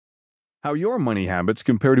How Your Money Habits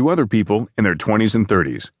Compare to Other People in Their 20s and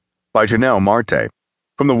 30s by Jonnelle Marte.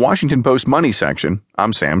 From the Washington Post Money section,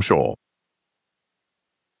 I'm Sam Scholl.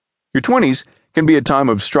 Your 20s can be a time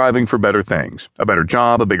of striving for better things, a better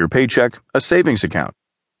job, a bigger paycheck, a savings account.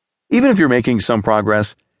 Even if you're making some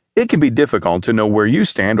progress, it can be difficult to know where you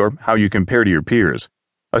stand or how you compare to your peers.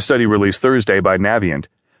 A study released Thursday by Navient,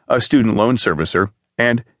 a student loan servicer,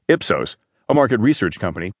 and Ipsos, a market research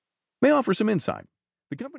company, may offer some insight. The company